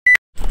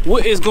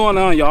What is going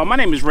on, y'all? My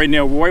name is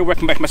Roy.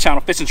 Welcome back to my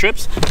channel, Fishing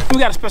Trips. We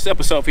got a special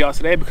episode for y'all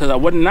today because I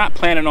was not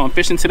planning on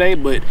fishing today,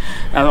 but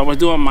as I was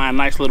doing my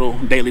nice little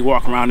daily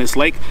walk around this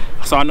lake,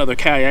 I saw another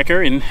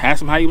kayaker and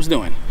asked him how he was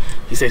doing.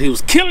 He said he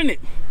was killing it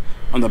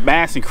on the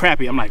bass and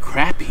crappie. I'm like,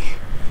 crappie?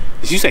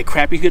 Did you say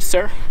crappie, good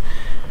sir?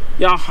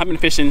 Y'all, I've been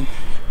fishing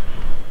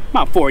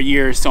about 4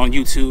 years on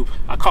YouTube.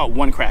 I caught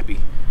one crappie.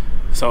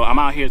 So I'm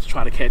out here to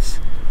try to catch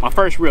my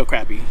first real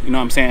crappie, you know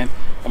what I'm saying?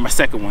 Or my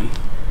second one.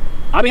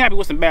 I'll be happy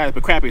with some bass,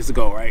 but crappie is the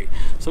goal, right?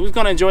 So we're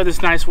gonna enjoy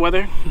this nice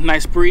weather,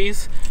 nice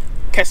breeze,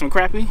 catch some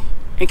crappie,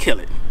 and kill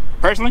it.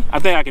 Personally, I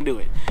think I can do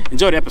it.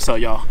 Enjoy the episode,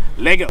 y'all.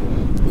 Let go.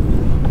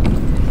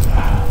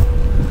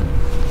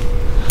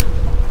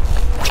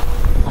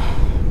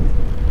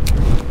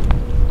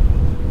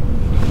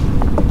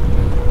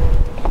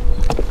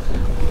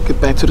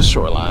 Get back to the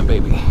shoreline,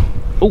 baby.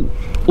 Oh,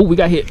 we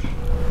got hit.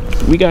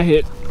 We got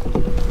hit.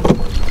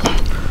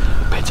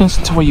 Pay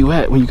attention to where you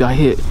at when you got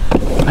hit.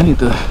 I need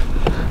to.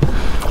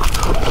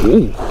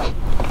 Ooh,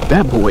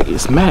 that boy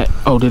is mad.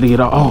 Oh, did he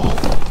get all?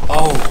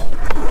 Oh.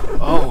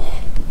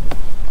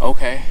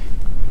 Okay.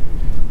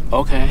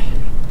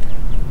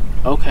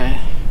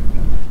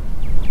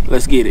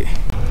 Let's get it.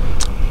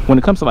 When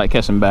it comes to like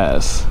catching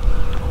bass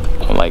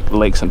on like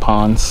lakes and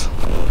ponds,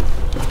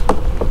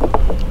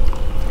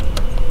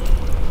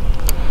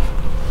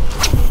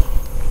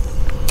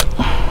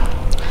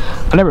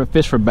 I never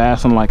fished for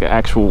bass on like an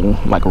actual,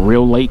 like a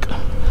real lake,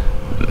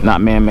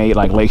 not man-made,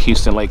 like Lake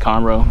Houston, Lake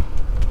Conroe.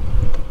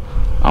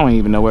 I don't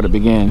even know where to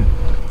begin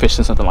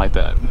fishing something like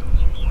that.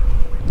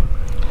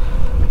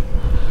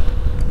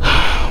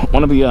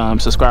 One of the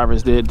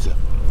subscribers did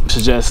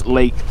suggest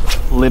Lake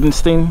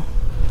Livingston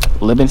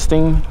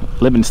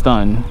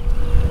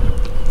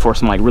for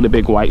some like really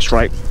big white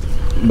striped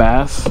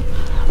bass.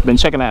 I've been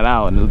checking that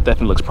out and it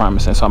definitely looks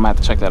promising, so I might have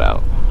to check that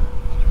out.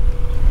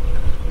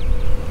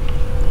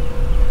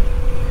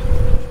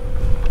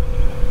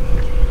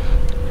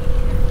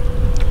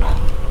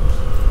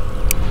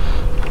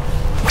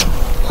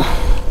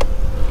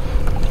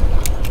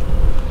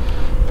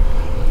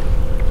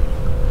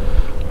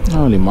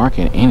 Not really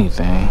marking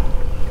anything.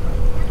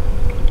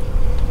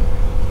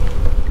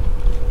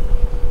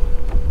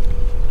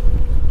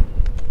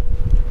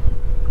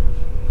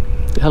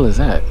 The hell is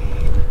that?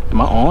 Am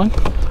I on?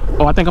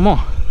 Oh, I think I'm on.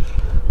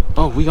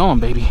 Oh, we on,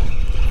 baby.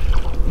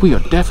 We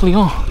are definitely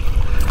on.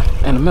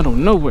 In the middle of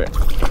nowhere.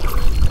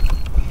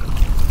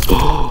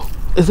 Oh,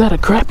 is that a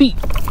crappie?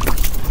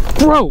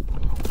 Bro,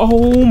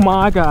 oh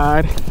my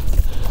God.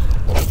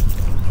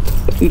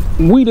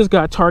 We just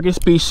got target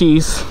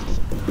species.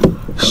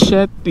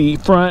 Shut the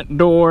front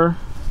door.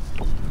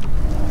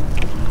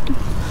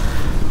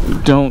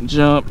 Don't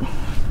jump.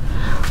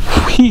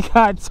 We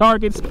got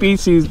target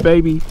species,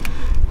 baby.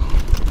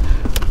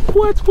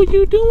 What were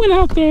you doing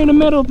out there in the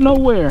middle of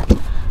nowhere?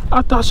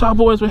 I thought y'all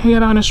boys were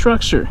hanging out in a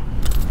structure.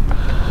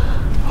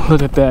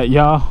 Look at that,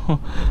 y'all.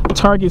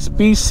 Target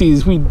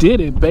species. We did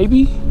it,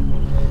 baby.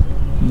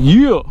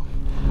 Yeah.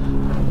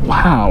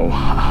 Wow.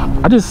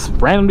 I just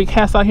randomly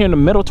cast out here in the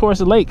middle towards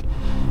the lake.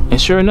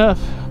 And sure enough,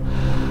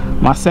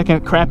 my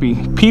second crappie,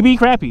 PB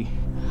crappie.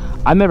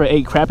 I never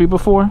ate crappie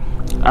before.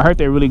 I heard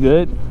they're really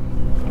good,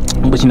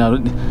 but you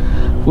know,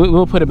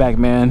 we'll put it back,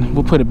 man.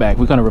 We'll put it back.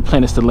 We're gonna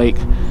replenish the lake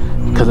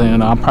because you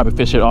know I'll probably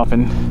fish it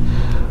often.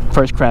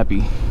 First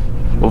crappie,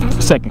 well,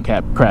 second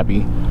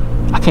crappie.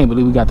 I can't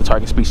believe we got the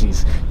target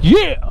species.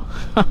 Yeah,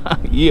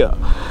 yeah.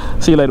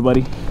 See you later,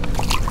 buddy.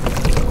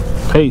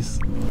 Peace.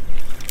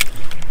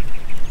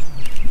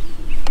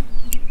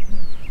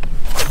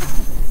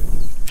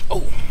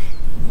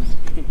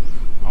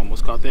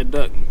 Caught that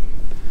duck.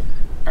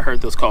 I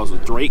heard those calls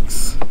with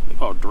drakes. They're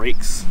called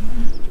drakes.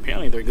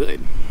 Apparently they're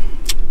good.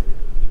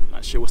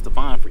 Not sure what's the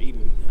fine for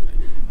eating.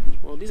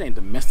 Well, these ain't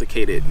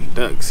domesticated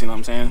ducks, you know what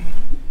I'm saying?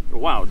 They're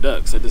wild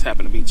ducks that just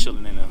happen to be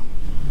chilling in a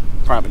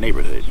private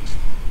neighborhood.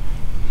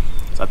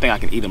 So I think I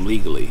can eat them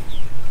legally.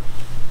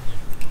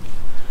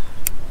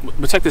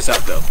 But check this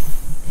out though.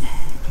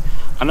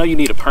 I know you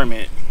need a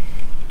permit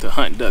to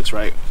hunt ducks,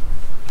 right?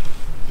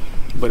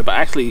 But if I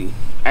actually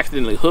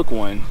accidentally hook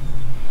one,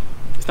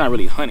 it's not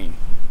really hunting.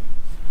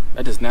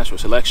 That's just natural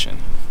selection.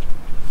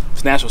 If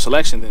it's natural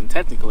selection, then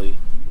technically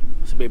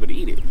I should be able to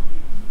eat it.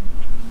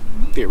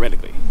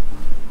 Theoretically.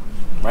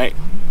 Right?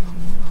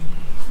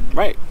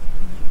 Right?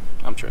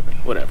 I'm tripping.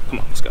 Whatever. Come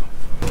on, let's go.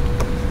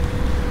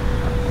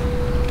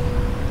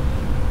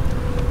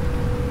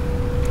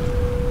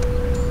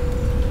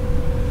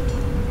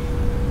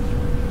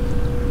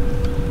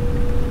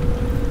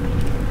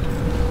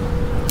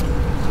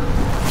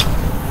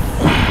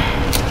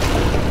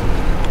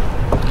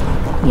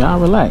 Y'all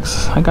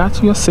relax. I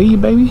got you. I see you,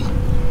 baby.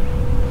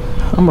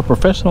 I'm a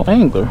professional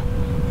angler.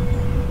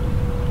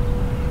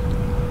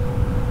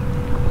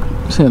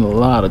 I'm seeing a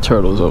lot of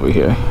turtles over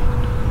here.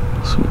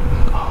 So,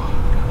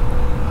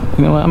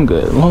 you know what? I'm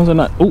good. As long as they're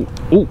not. Ooh.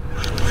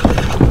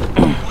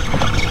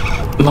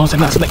 As long as they're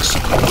not snakes.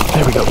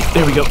 There we go.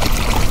 There we go.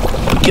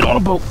 Get on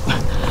the boat.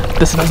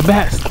 That's a nice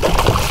bass.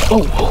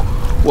 Oh,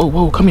 whoa,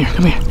 whoa. Come here.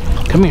 Come here.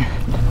 Come here.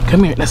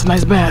 Come here. That's a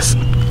nice bass.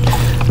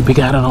 We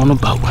got it on the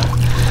boat.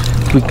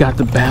 We got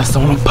the bass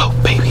on the boat,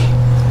 baby.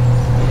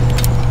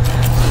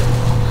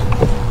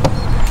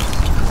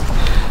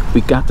 We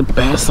got the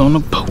bass on the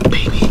boat,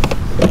 baby.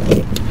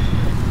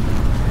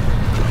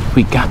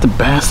 We got the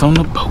bass on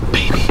the boat,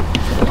 baby.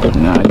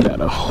 Now I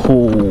got a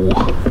whole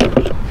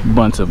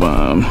bunch of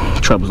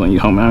troubles on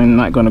you, homie. I'm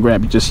not gonna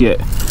grab you just yet.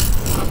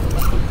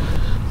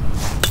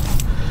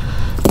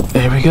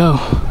 There we go.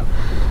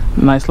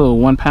 Nice little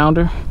 1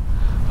 pounder.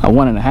 A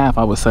 1.5,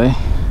 I would say.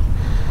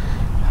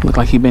 Look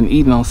like he been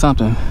eating on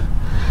something.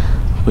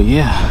 But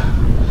yeah.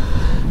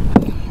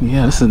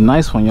 Yeah, this is a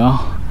nice one,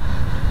 y'all.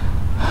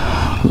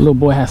 Little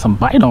boy has some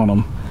bite on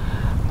him.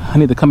 I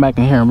need to come back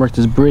in here and work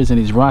this bridge and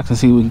these rocks and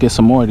see if we can get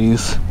some more of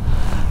these.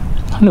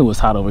 I knew it was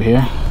hot over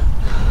here.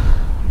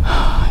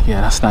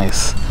 Yeah, that's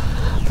nice.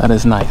 That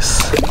is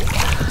nice.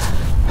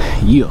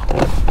 Yeah.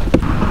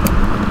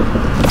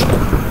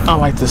 I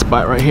like this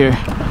spot right here.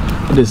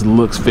 This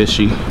looks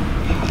fishy.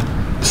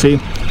 See?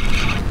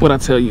 What'd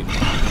I tell you?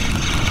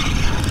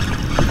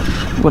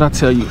 What'd I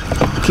tell you?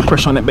 Keep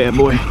pressure on that bad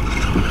boy.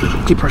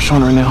 Keep pressure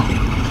on her now.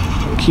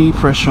 Keep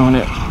pressure on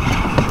it.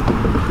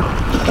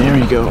 There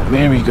we go.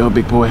 There we go,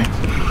 big boy.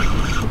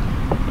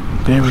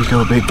 There we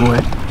go, big boy.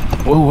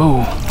 Whoa,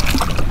 whoa.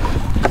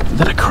 Is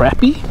that a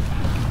crappie?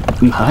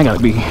 No, I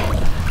gotta be.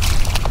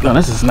 No,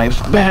 this is a nice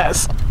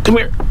bass. Come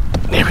here.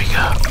 There we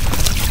go.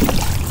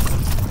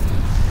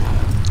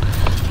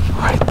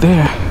 Right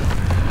there.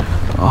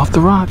 Off the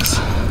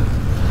rocks.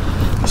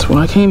 That's where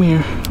I came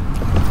here.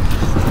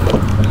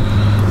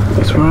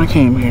 That's where I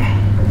came here.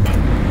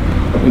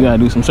 We gotta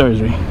do some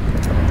surgery.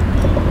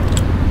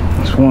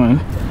 That's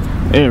one.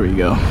 There we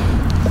go.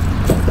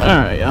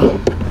 Alright, y'all.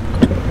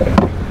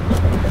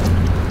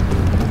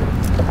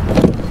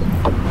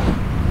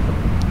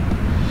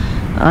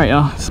 Alright,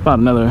 y'all. It's about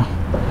another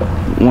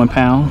 1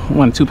 pound,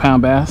 1 to 2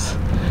 pound bass.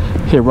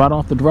 Hit right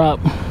off the drop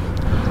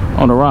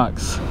on the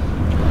rocks.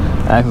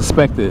 As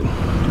expected.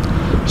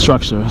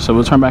 Structure. So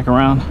we'll turn back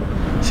around.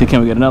 See,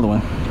 can we get another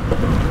one?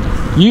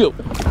 You.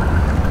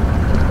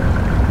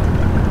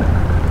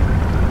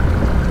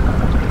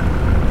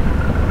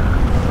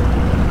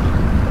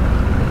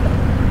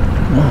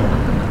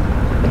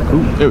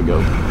 Ooh, there we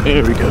go.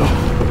 There we go.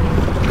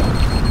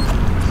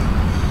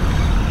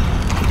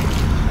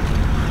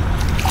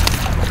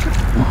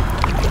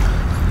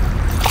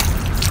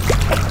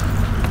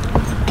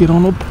 Get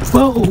on the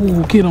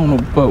boat. Get on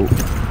the boat.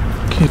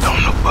 Get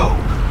on the boat.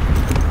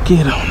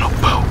 Get on the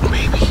boat,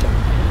 baby.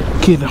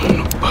 Get on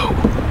the boat.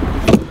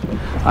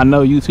 I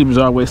know YouTubers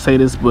always say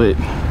this, but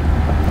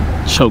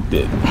choked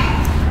it.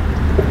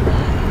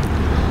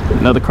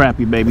 Another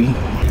crappie, baby.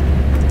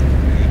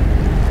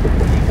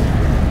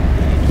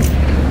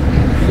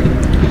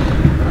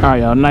 All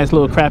right, y'all, nice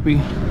little crappie.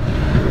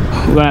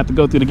 We're gonna have to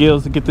go through the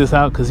gills to get this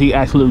out because he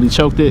absolutely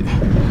choked it.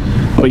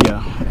 But yeah,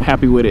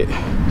 happy with it.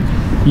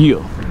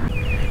 Yeah.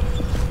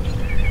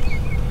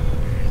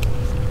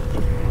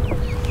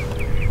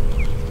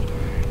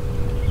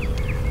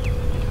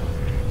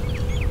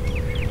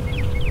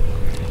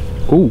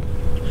 Ooh.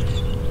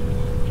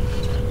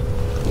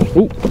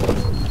 Ooh.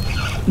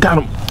 Got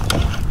him.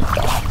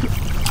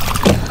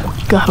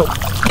 Got him.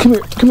 Come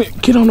here, come here,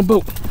 get on the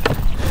boat.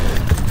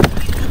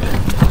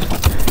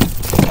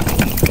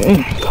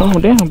 Hey, calm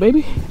down,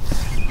 baby.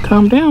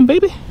 Calm down,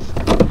 baby.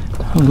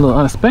 That was a little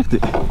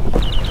unexpected.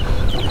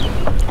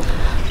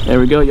 There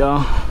we go,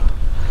 y'all.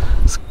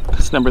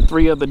 It's number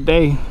 3 of the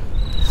day.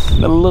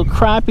 Another little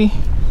crappie.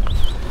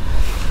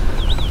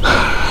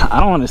 I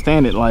don't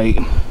understand it. Like,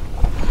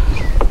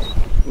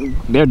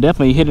 they're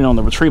definitely hitting on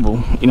the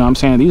retrieval. You know what I'm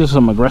saying? These are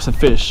some aggressive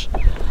fish.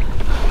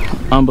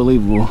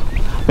 Unbelievable.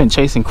 Been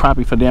chasing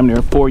crappie for damn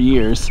near 4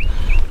 years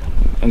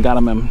and got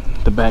them in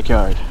the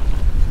backyard.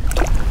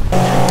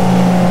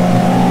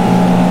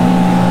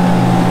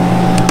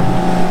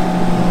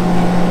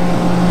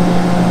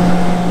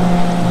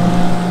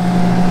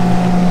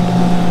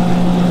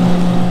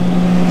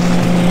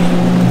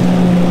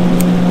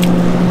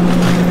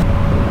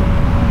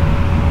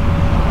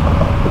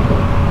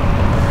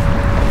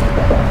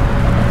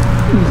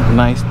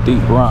 Nice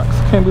deep rocks.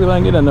 Can't believe I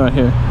can get in there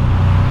here.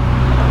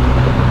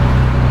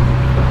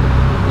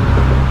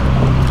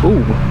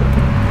 Ooh.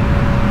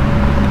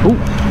 Ooh.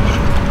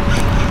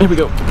 There we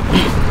go.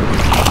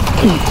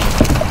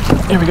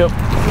 There we go.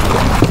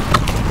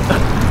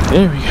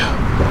 There we go.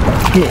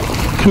 Here.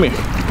 Come here.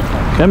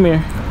 Come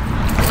here.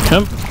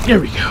 Come. There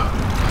we go.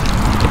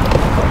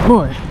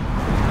 Boy.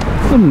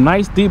 Some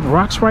nice deep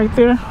rocks right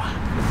there.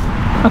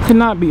 I could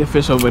not be a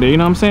fish over there, you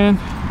know what I'm saying?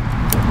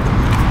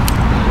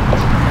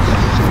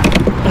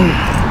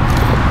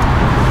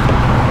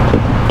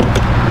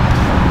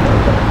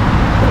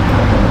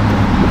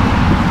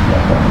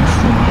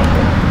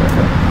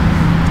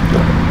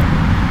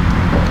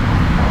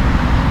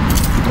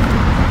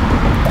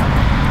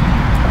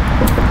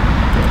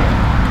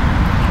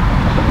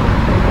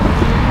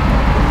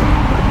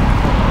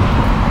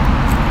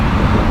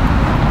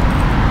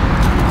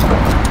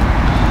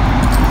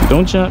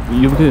 Don't jump,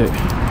 you're good.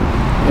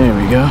 There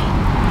we go.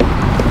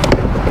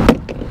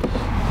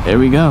 There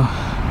we go.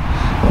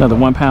 Another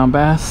 1 pound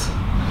bass.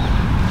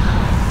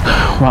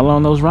 While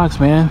on those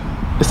rocks, man,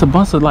 it's a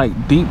bunch of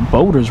like deep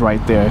boulders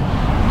right there.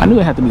 I knew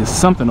it had to be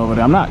something over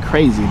there. I'm not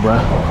crazy, bro.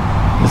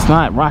 It's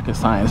not rocket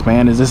science,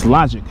 man. It's just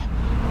logic.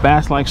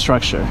 Bass like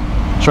structure.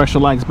 Structure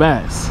likes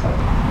bass.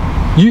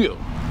 Yeah.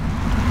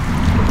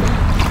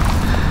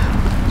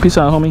 Peace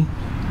out, homie.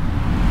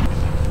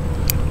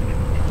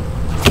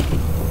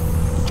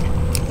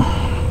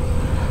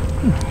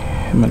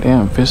 My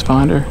damn fish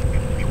finder.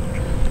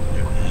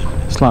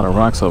 There's a lot of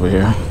rocks over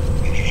here.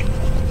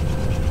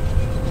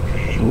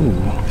 Ooh.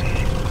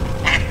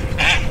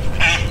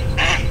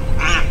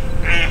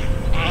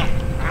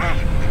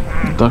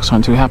 The ducks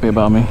aren't too happy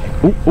about me.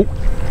 Ooh, ooh.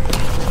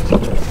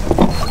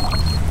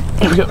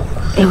 Here we go.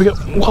 Here we go.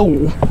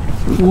 Whoa.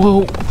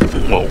 Whoa.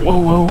 Whoa, whoa,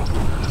 whoa.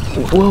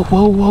 Whoa,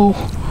 whoa, whoa.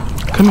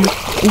 Come here.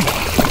 Ooh.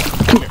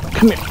 Come here.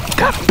 Come here.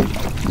 Got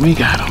him. We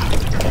got him.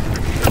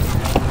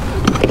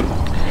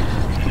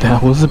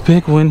 That was a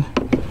big one.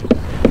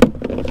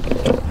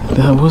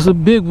 That was a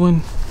big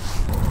one.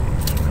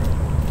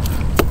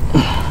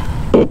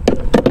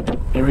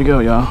 Here we go,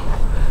 y'all.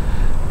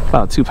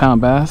 About a 2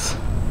 pound bass.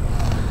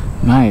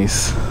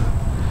 Nice.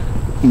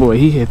 Boy,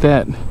 he hit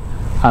that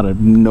out of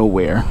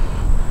nowhere.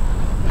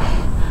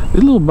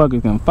 These little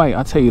buggers can fight,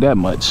 I'll tell you that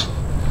much.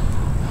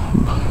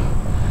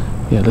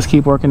 Yeah, let's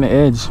keep working the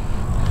edge.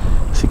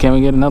 See, can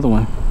we get another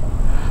one?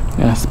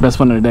 Yeah, it's the best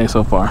one of the day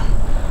so far.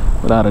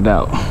 Without a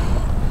doubt.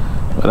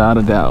 Without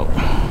a doubt.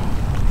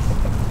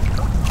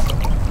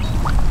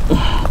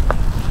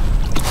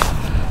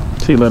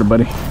 See you later,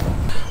 buddy. All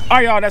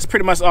right, y'all, that's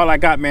pretty much all I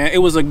got, man. It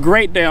was a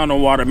great day on the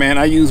water, man.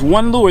 I used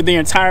one lure the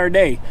entire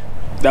day.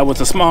 That was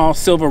a small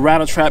silver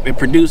Rattle Trap. It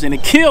produced and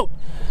it killed.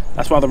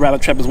 That's why the Rattle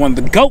Trap is one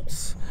of the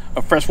GOATs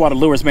of freshwater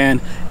lures, man.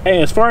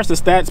 Hey, as far as the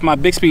stats, my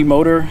Bixpy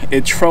motor,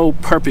 it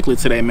trolled perfectly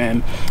today,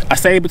 man. I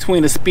stayed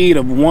between a speed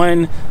of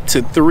 1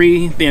 to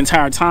 3 the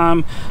entire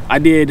time. I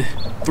did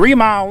 3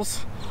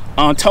 miles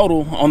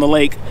total on the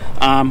lake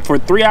for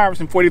 3 hours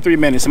and 43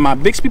 minutes. And my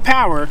Bixpy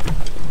power,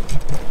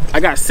 I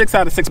got 6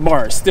 out of 6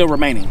 bars still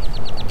remaining.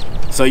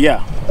 So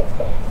yeah,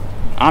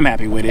 I'm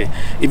happy with it.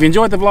 If you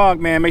enjoyed the vlog,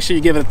 man, make sure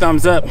you give it a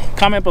thumbs up.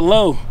 Comment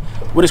below,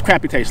 what does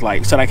crappie taste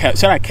like? Should I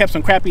catch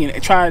some crappie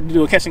and try to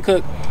do a catch and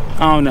cook?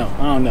 I don't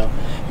know.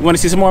 You want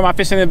to see some more of my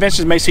fishing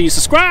adventures? Make sure you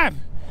subscribe.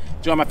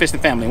 Join my fishing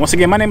family. Once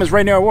again, my name is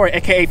Ray Warrior,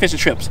 aka Fishing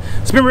Trips.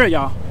 It's been real,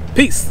 y'all.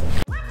 Peace.